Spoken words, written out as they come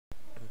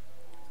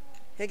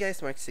Hey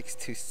guys,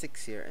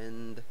 Mark626 here,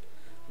 and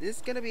this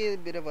is gonna be a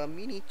bit of a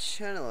mini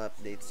channel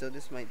update. So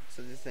this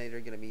is either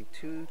gonna be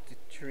 2 to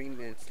 3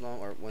 minutes long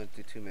or 1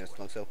 to 2 minutes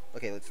long. So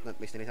okay, let's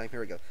not waste any time. Here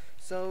we go.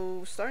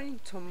 So starting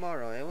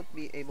tomorrow, I won't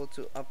be able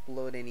to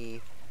upload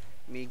any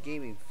me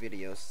gaming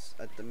videos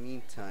at the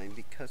meantime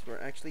because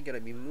we're actually gonna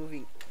be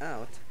moving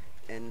out,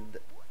 and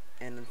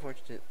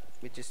unfortunately,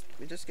 which is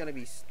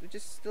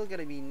still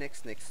gonna be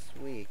next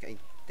week. I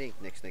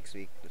think next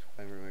week, if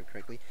I remember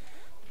correctly.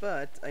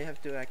 But I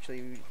have to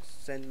actually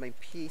send my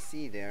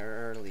PC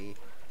there early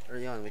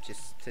on, which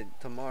is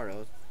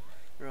tomorrow.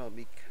 Well,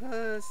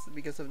 because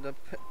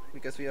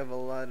we have a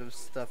lot of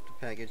stuff to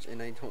package,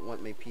 and I don't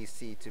want my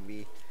PC to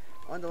be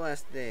on the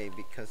last day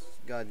because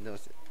God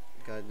knows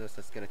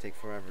that's gonna take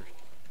forever.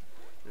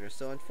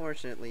 So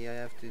unfortunately, I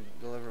have to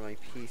deliver my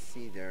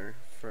PC there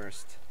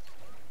first.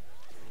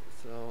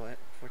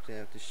 Unfortunately, I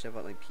have to ship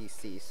out my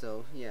PC.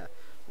 So yeah,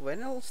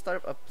 when I'll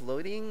start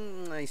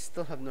uploading, I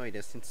still have no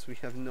idea since we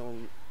have not,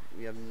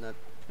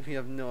 we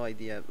have no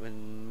idea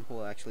when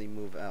we'll actually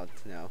move out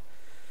now.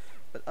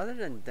 But other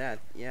than that,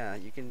 yeah,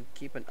 you can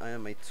keep an eye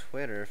on my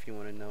Twitter if you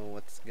want to know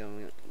what's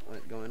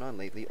going on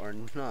lately or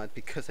not,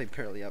 because I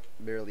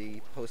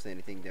barely post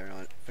anything there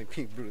on. If I'm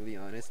being brutally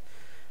honest,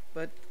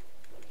 but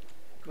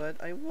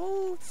I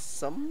will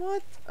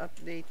somewhat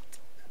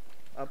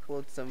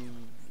upload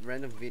some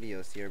random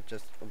videos here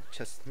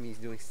just me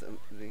doing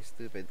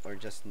stupid or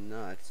just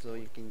not, so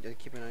you can just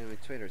keep an eye on my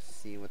Twitter to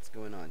see what's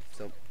going on.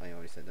 So I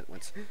already said that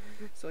once.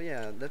 So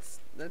yeah, that's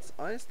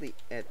honestly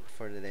it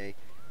for today.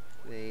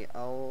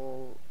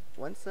 I'll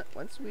once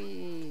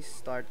we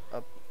start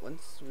up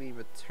once we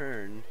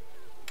return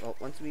well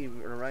once we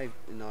arrive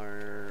in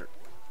our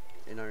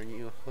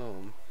new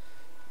home,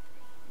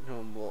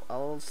 well,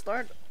 I'll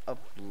start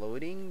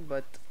uploading,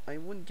 but I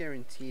wouldn't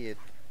guarantee it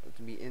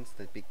to be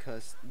instant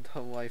because the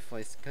Wi-Fi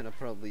is gonna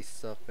probably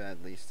suck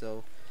badly.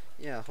 So,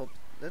 yeah, hope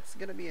that's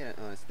gonna be it.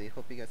 Honestly,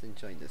 hope you guys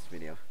enjoyed this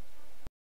video.